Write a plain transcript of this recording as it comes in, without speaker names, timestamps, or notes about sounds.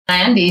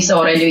And this is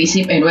Aurelio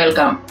Isip and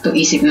welcome to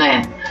Isip na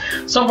yan.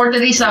 So for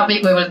today's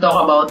topic, we will talk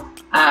about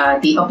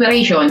the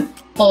operation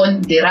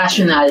on the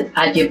rational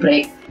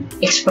algebraic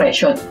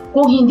expression.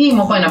 Kung hindi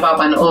mo pa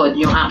napapanood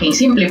yung aking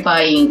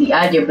simplifying the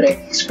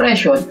algebraic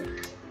expression,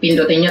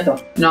 pindutin nyo to,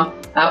 no?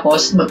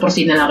 Tapos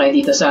mag-proceed na lang kayo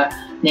dito sa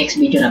next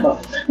video na to.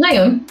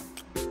 Ngayon,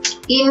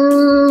 in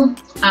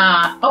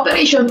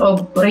operation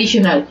of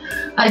rational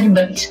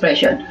algebraic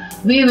expression,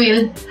 we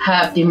will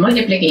have the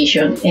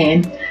multiplication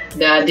and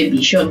the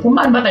division. Kung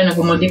paano ba tayo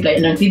nag-multiply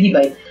and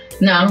nag-divide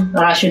ng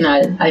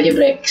rational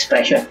algebraic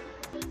expression.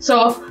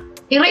 So,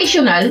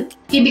 irrational,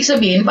 ibig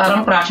sabihin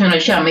parang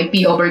fractional siya. May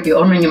P over Q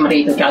or may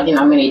numerator at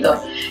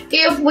denominator.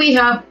 If we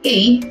have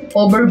A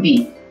over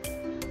B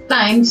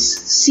times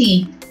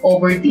C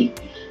over D.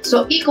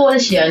 So,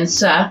 equals yan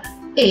sa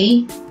A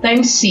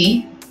times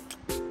C,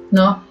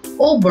 no,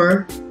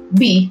 over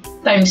B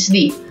times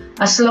D.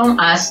 As long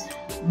as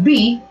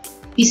B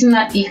is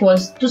not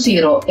equals to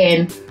 0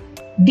 and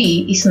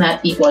D is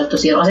not equal to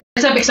 0.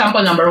 Let's have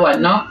example number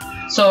 1, no?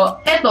 So,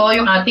 ito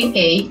yung ating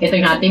A, ito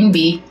yung ating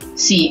B,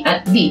 C,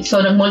 at D. So,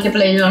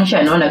 nag-multiply lang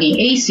siya, no?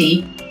 Naging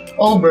AC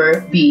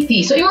over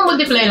BT. So,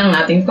 i-multiply lang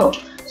natin to.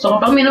 So,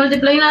 kapag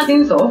minultiply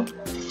natin to,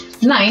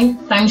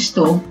 9 times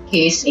 2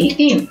 is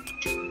 18.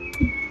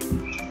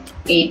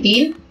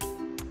 18.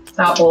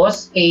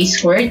 Tapos, A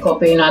squared,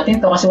 copy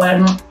natin to kasi wala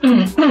namang,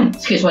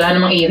 wala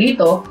namang A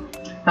rito.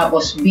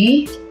 Tapos,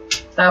 B,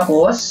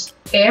 tapos,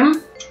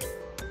 M,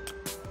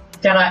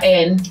 tsaka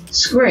N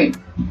squared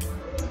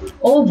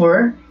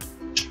over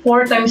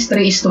 4 times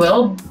 3 is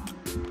 12.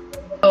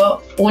 So,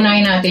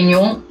 unahin natin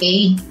yung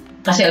A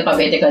kasi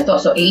alphabetical to.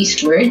 So, A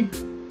squared,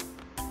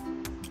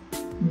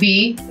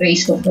 B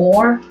raised to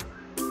 4,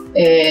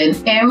 and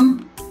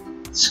M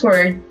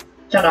squared,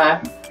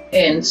 tsaka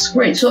N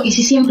squared. So,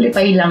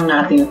 isi-simplify lang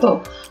natin to.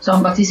 So,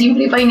 ang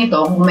pagsisimplify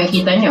nito, kung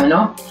makikita nyo,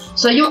 no?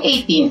 So, yung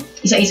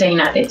 18, isa-isahin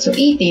natin. So,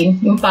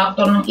 18, yung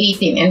factor ng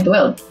 18 and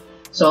 12.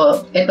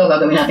 So, ito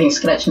gagawin natin yung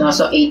scratch, no?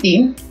 So,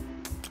 18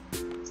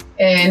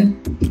 and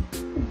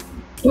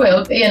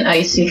 12, ayan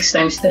ay 6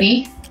 times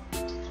 3.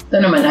 Ito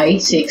naman ay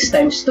 6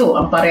 times 2.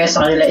 Ang pareha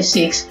sa kanila is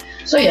 6.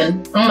 So,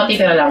 yan, ang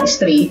matitira lang is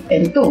 3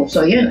 and 2.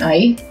 So, yan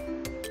ay,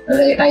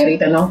 nalagay tayo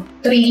rito, no?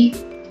 3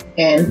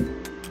 and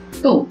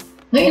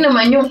 2. Ngayon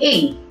naman, yung A.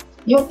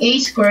 Yung A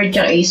squared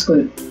tsaka A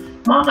squared.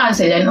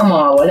 Makakancel yan o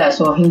mawawala.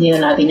 So, hindi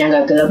na natin yan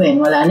gagalawin.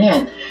 Wala na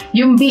yan.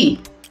 Yung B.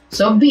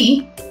 So,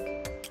 B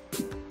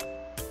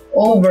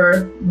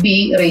over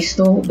B raised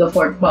to the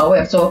 4th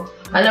power. So,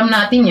 alam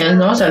natin yan,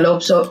 no? Sa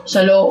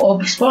law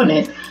of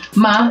exponent,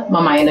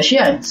 ma-minus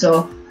yan.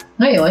 So,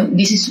 ngayon,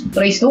 this is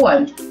raised to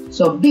 1.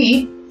 So,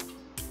 B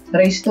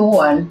raised to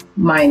 1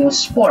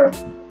 minus 4.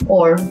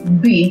 Or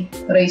B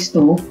raised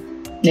to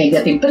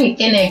negative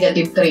 3.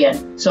 Negative 3 yan.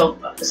 So,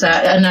 sa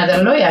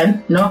another law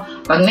yan, no?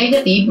 Pag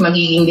negative,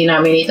 magiging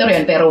denominator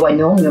yan, pero 1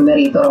 yung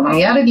numerator. Ang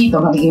mangyari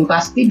dito, magiging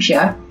positive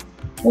siya,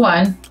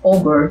 1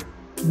 over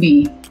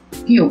B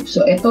cube.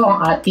 So, ito ang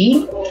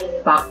ating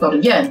factor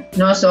dyan.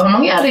 No? So,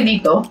 ang mangyari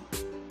dito,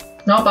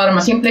 no, para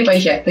ma-simplify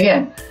siya, ito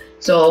yan.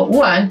 So,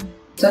 1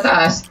 sa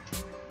taas,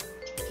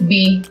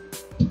 B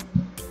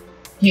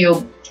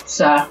cube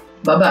sa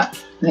baba.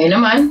 Ngayon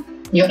naman,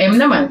 yung M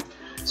naman.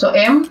 So,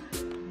 M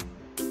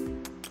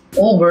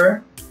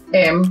over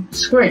M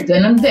squared.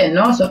 Ganun din,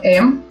 no? So,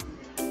 M,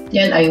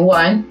 yan ay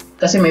 1,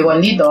 kasi may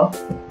 1 dito,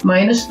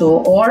 minus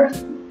 2, or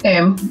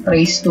M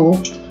raised to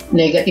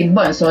negative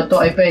 1. So, ito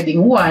ay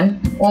pwedeng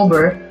 1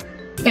 over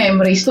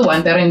M raised to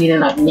 1, pero hindi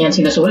na natin yan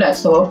sinusulat.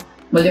 So,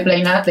 multiply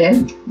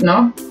natin,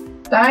 no?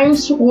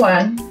 Times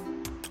 1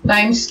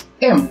 times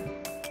M.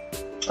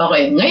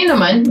 Okay, ngayon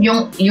naman,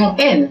 yung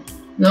N,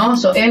 no?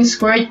 So, N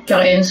squared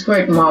tsaka N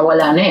squared,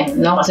 mawawala na yan,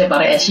 no? Kasi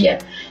parehas yan.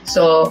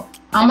 So,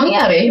 ang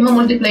mangyari,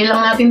 mamultiply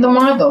lang natin itong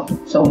mga to.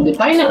 So, the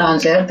final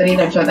answer, 3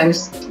 times 1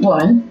 times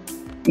 1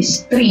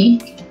 is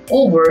 3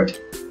 over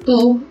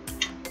 2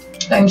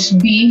 times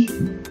B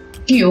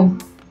cube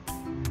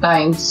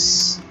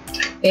times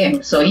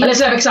M. So,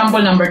 let's have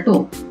example number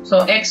 2.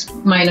 So, x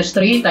minus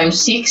 3 times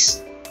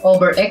 6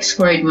 over x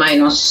squared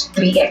minus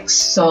 3x.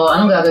 So,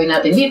 anong gagawin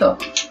natin dito?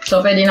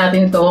 So, pwede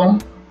natin itong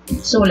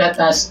sulat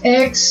as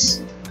x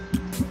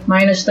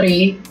minus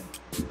 3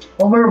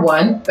 over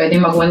 1.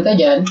 Pwede mag-1 ka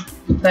dyan.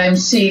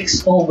 Times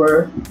 6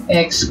 over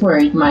x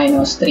squared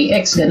minus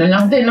 3x. Ganun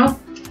lang din, no?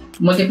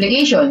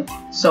 Multiplication.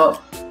 So,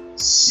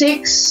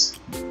 6x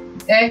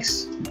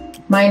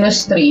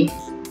minus 3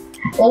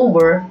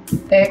 over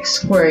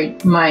x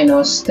squared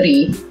minus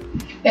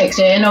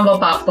 3x. Ayan ang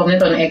factor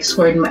nito ng x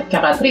squared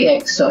kaka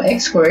 3x. So,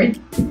 x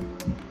squared,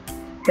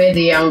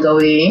 pwede yung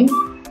gawing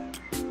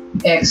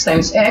x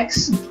times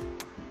x.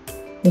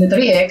 Yung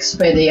 3x,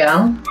 pwede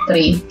yung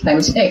 3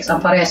 times x. Ang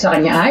pareha sa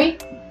kanya ay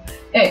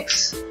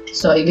x.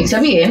 So, ibig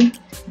sabihin,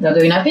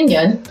 gagawin natin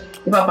yan,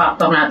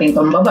 ipapactor natin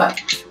itong baba.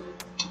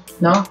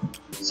 No?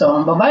 So,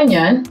 ang baba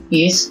niyan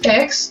is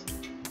x.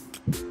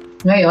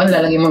 Ngayon,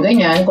 lalagay mo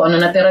ganyan. Kung ano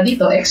natira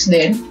dito, x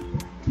din.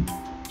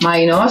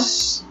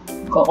 Minus,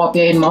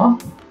 kokopyahin mo.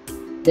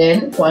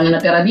 Then, kung ano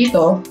natira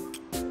dito,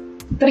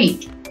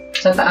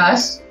 3. Sa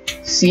taas,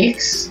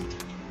 6x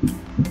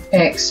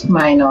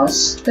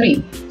minus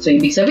 3. So,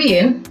 ibig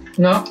sabihin,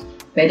 no,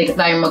 pwede ka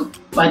tayong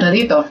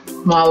dito,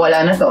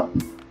 mawawala na to.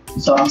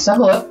 So, ang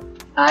sagot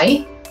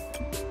ay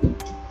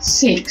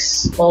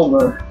 6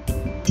 over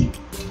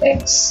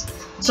x.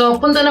 So,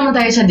 punta naman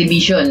tayo sa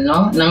division,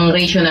 no, ng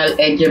rational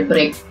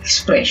algebraic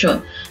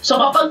expression.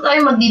 So, kapag tayo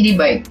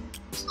magdi-divide,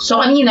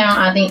 so kanina ang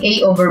ating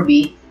a over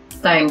b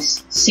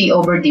times c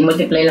over d,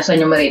 multiply na sa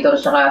numerator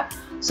saka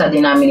sa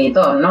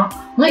denominator, no?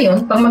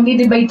 Ngayon, pag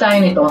magdi-divide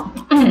tayo nito,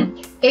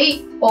 a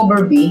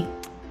over b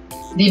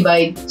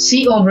divide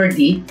c over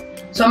d,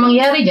 so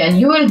mangyari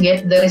dyan, you will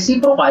get the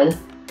reciprocal,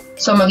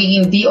 so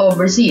magiging d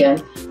over c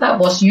yan,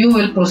 tapos you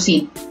will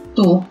proceed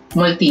to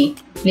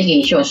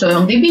multiplication. So,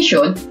 yung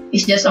division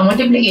is just a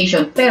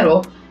multiplication,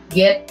 pero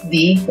get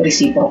the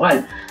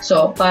reciprocal.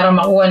 So, para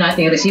makuha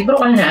natin yung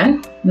reciprocal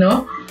yan,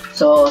 no?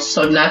 So,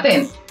 solve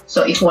natin.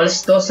 So,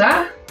 equals to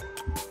sa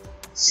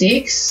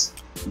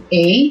 6ab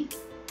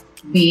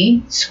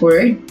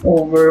squared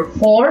over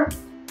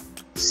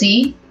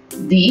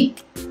 4cd,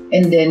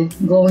 and then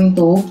going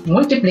to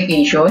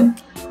multiplication,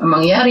 ang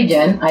mangyari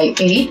dyan ay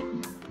 8,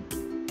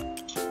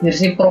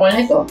 reciprocal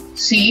nito,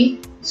 c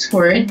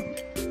squared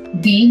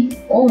d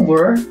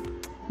over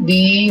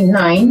d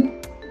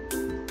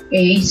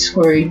 9a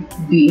squared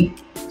b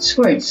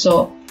squared.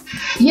 So,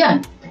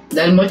 yan.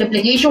 Dahil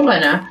multiplication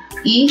ka na,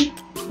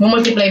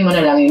 multiply mo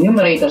na lang yung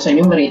numerator sa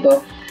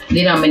numerator,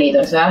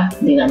 denominator sa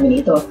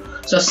denominator.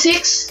 So,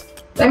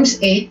 6 times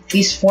 8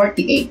 is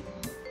 48.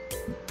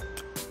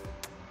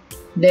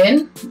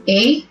 Then,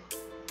 a,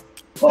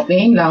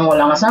 copying lang,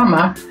 walang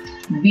kasama,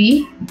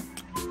 b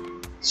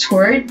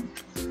squared,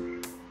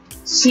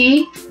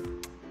 c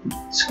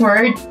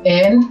squared,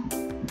 and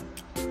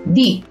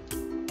d.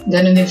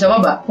 Ganun din sa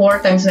baba.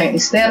 4 times 9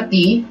 is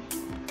 30.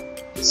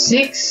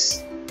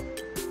 6,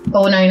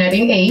 unahin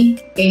natin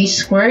a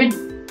squared,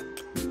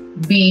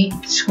 b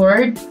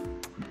squared,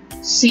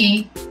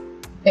 c,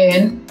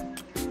 and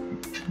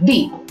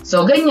d.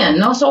 So, ganyan,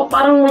 no? So,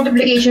 parang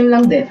multiplication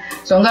lang din.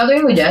 So, ang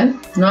gagawin mo dyan,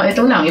 no?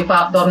 Ito lang, yung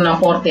factor ng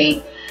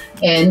 48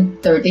 and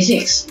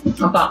 36.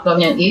 Ang factor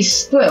niyan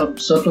is 12.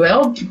 So,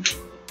 12,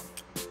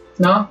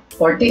 no?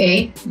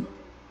 48,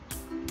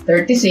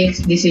 36,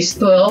 this is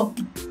 12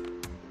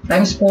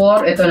 times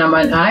 4. Ito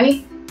naman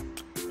ay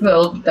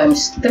 12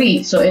 times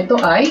 3. So, ito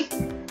ay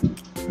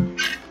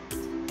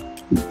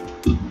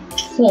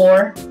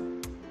 4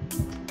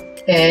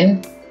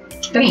 and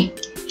 3.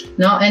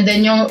 No? And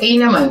then yung a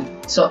naman.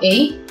 So,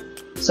 a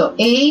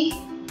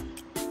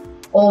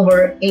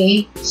over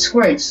a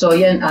squared. So,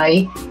 yan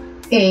ay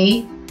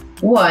a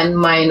 1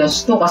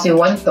 minus 2 kasi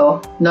 1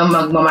 to, na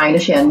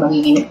magma-minus yan,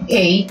 magiging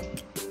a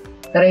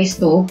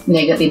raised to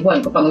negative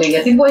 1. Kapag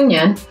negative 1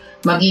 yan,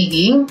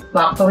 magiging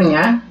factor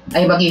niya,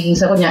 ay magiging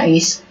sagot niya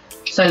is,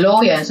 sa low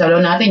yan, sa low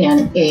natin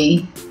yan,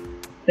 a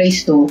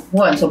raised to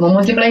 1. So,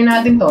 multiply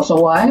natin to.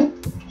 So, 1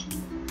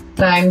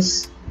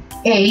 times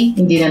a,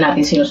 hindi na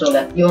natin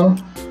sinusulat yung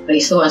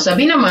raised to 1.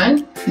 Sabi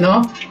naman,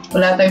 no,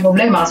 wala tayong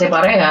problema kasi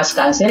parehas,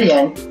 cancel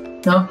yan,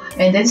 no?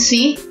 And then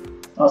c,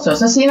 so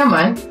sa c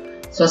naman,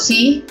 so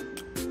c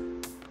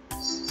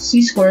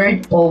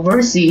squared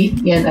over c,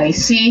 yan ay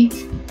c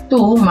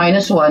 2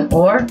 minus 1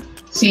 or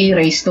c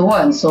raised to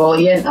 1. So,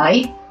 yan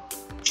ay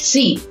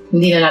c.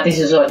 Hindi na natin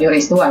susulat yung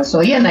raised to 1.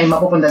 So, yan ay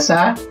mapupunta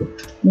sa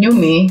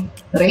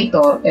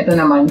numerator. Ito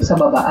naman sa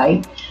baba ay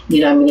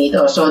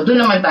denominator. So,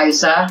 doon naman tayo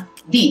sa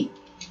d.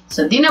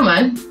 Sa d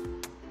naman,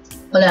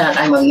 wala na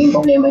tayong magiging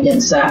problema dyan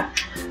sa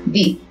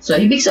d. So,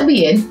 ibig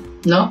sabihin,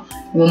 no,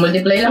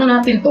 multiply lang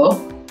natin to.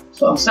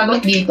 So, ang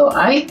sagot dito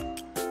ay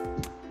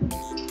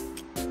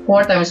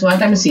 4 times 1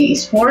 times c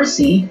is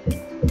 4c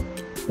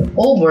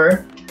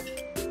over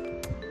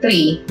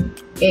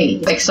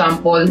 3a.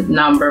 Example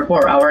number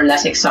 4, our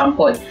last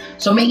example.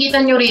 So, may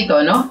kita nyo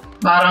rito, no?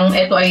 Parang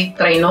ito ay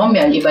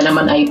trinomial, iba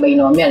naman ay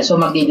binomial. So,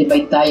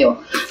 magdi-divide tayo.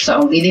 So,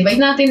 ang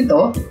di-divide natin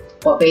to,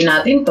 copy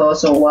natin to.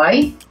 So,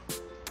 y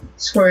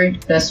squared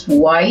plus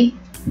y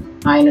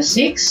minus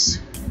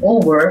 6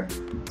 over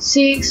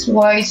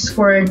 6y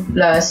squared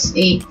plus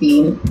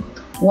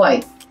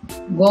 18y.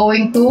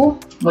 Going to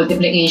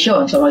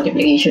multiplication. So,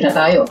 multiplication na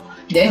tayo.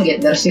 Then, get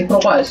the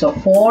reciprocal. So,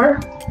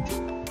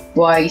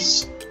 4y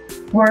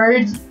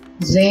squared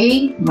z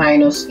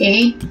minus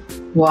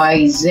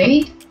 8yz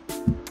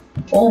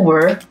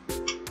over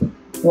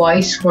y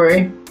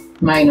squared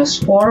minus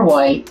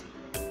 4y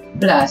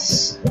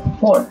plus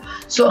 4.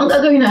 So, ang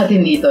gagawin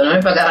natin dito, no,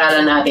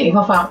 pag-aralan natin,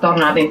 ipa-factor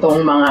natin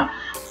itong mga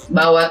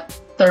bawat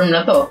term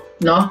na to,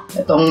 no?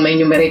 Itong may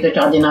numerator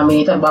at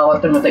denominator,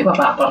 bawat term na to,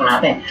 ipa-factor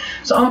natin.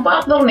 So, ang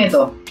factor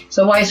nito,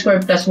 so y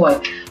squared plus y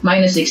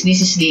minus 6,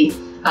 this is the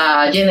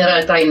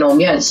general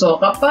trinomial. So,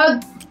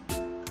 kapag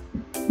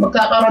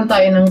magkakaroon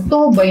tayo ng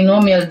 2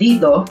 binomial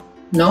dito,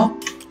 no?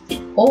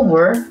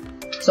 Over,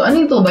 so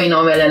anong 2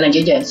 binomial na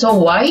nandiyan dyan? So,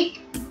 y,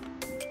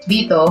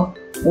 dito,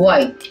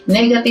 y.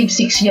 Negative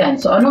 6 yan.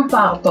 So, anong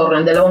factor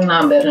ng dalawang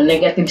number na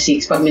negative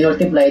 6 pag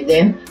minultiply?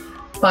 Then,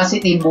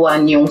 positive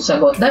 1 yung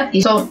sagot. That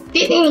is, so,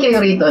 titingin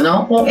kayo rito,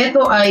 no? Kung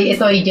ito ay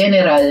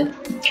general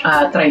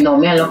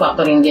trinomial, no?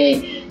 Factoring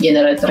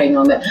general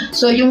trinomial.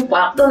 So, yung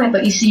factor nito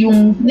is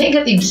yung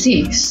negative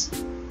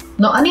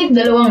 6. No, ano yung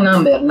dalawang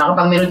number na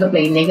kapag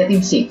multiply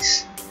negative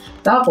 6,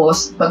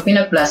 tapos, pag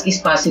pinag-plus is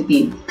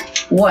positive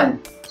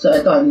 1. So,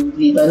 ito,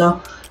 dito,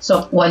 no?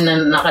 So, 1 na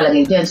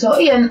nakalagay dyan. So,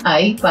 ayan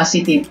ay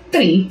positive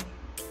 3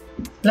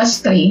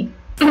 plus 3,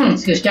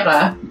 excuse,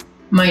 tsaka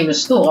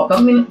minus 2.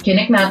 Kapag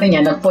chinek natin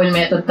yan, nag-FOIL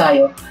method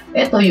tayo,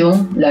 ito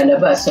yung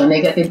lalabas. So,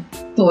 negative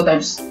 2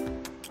 times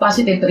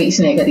positive 3 is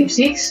negative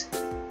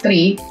 6.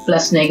 3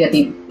 plus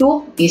negative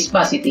 2 is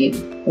positive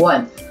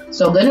 1.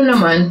 So, ganun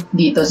naman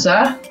dito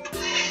sa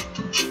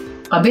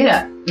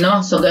kabila,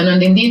 no? So, ganun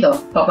din dito.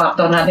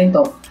 Pa-factor natin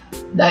to.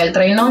 Dahil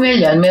trinomial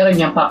yan, meron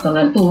niyang factor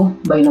ng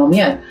 2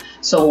 binomial.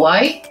 So,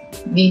 y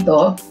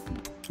dito,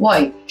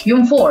 y.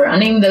 Yung 4,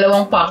 ano yung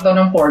dalawang factor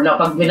ng 4 na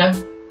pag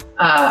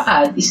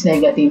add is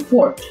negative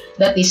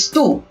 4. That is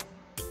 2.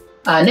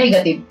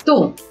 Negative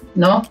 2,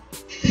 no?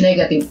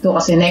 Negative 2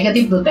 kasi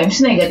negative 2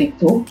 times negative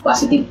 2,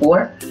 positive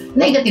 4.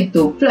 Negative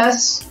 2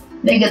 plus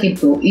negative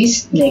 2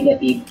 is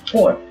negative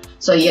 4.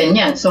 So, yan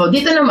yan. So,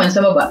 dito naman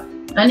sa baba,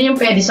 ano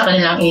yung pwede sa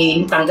kanilang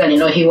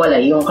itanggalin o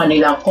hiwalay, yung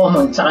kanilang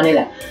common sa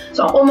kanila.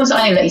 So, ang common sa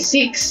kanila is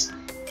 6.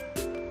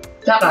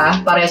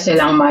 Tsaka, pare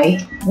silang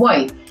may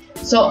y.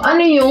 So,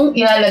 ano yung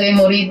ilalagay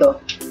mo rito?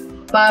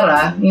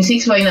 Para, yung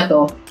 6y na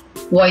to,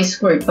 y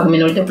squared pag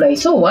minultiply.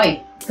 So,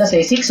 y.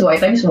 Kasi 6y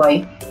times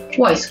y,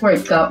 y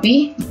squared.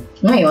 Copy.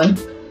 Ngayon,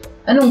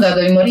 anong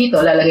gagawin mo rito?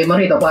 Lalagay mo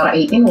rito para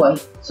 18y.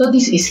 So,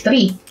 this is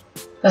 3.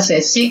 Kasi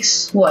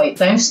 6y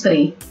times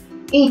 3,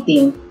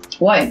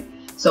 18y.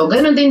 So,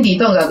 ganun din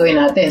dito ang gagawin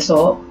natin.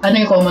 So, ano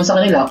yung common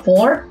sa kanila?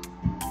 4.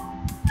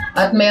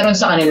 At meron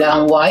sa kanila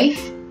ang y.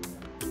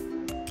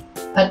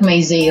 At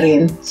may z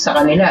rin sa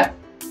kanila.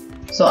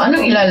 So,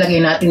 anong ilalagay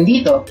natin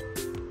dito?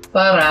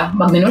 Para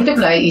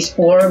mag-multiply is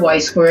 4y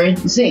squared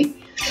z.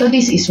 So,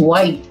 this is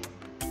y.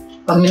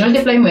 Pag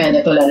minultiply mo yan,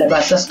 ito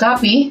lalabas. Tapos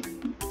copy,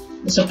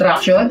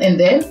 subtraction, and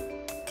then,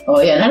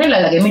 yan. Ano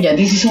ilalagay mo dyan?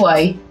 This is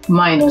y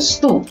minus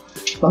 2.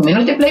 Pag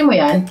minultiply mo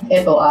yan,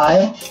 ito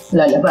ay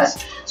lalabas.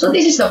 So,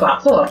 this is the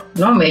factor,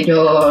 no? Medyo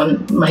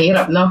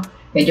mahirap, no?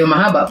 Medyo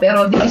mahaba,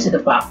 pero this is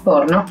the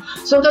factor, no?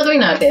 So,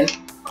 gagawin natin,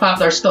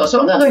 factors to.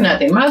 So, gagawin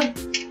natin,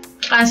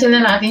 mag-cancel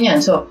na natin yan.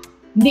 So,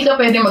 hindi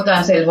ka pwedeng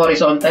mag-cancel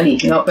horizontally,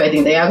 no?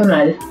 Pwedeng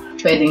diagonal,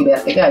 pwedeng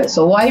vertical.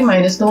 So, y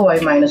minus 2,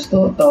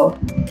 to,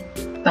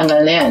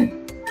 tanggal na yan.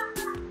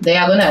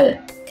 Diagonal,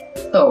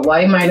 to,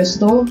 y minus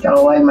 2, tsaka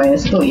y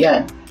minus 2,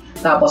 yan.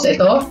 Tapos,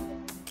 ito,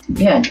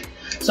 yan.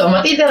 So,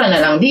 matitira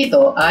na lang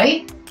dito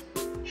ay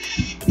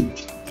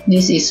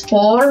this is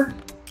 4y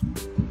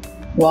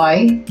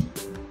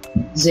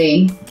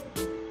z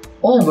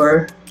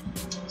over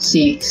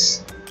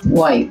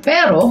 6y.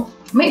 Pero,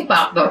 may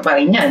factor pa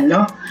rin yan,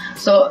 no?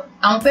 So,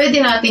 ang pwede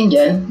natin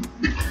dyan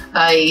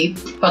ay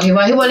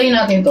pag-hiwa-hiwalay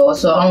natin to.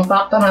 So, ang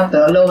factor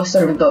natin, lowest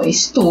term to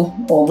is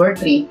 2 over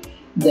 3,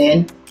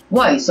 then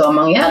y. So, ang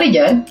mangyari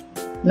dyan,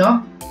 no?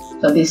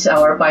 So, this is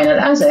our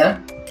final answer.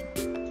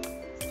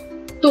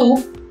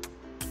 2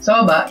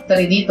 sa baba,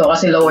 3 dito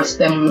kasi lowest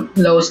term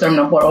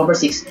ng 4 over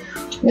 6.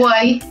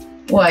 Y,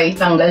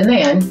 tanggal na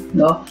yan,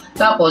 no?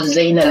 Tapos,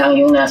 z na lang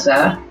yung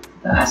nasa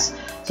taas.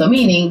 So,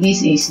 meaning,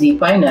 this is the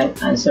final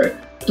answer.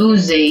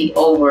 2z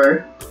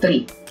over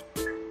 3.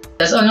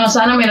 That's all, no?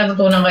 Sana may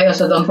natutunan kayo.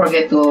 So, don't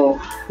forget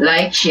to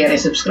like, share, and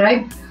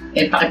subscribe.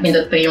 And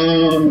pakipindot pa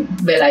yung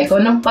bell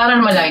icon, no? Para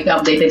naman lagi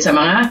ka updated sa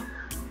mga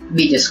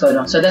videos ko,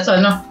 no? So, that's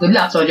all, no? Good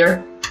luck,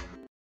 soldier!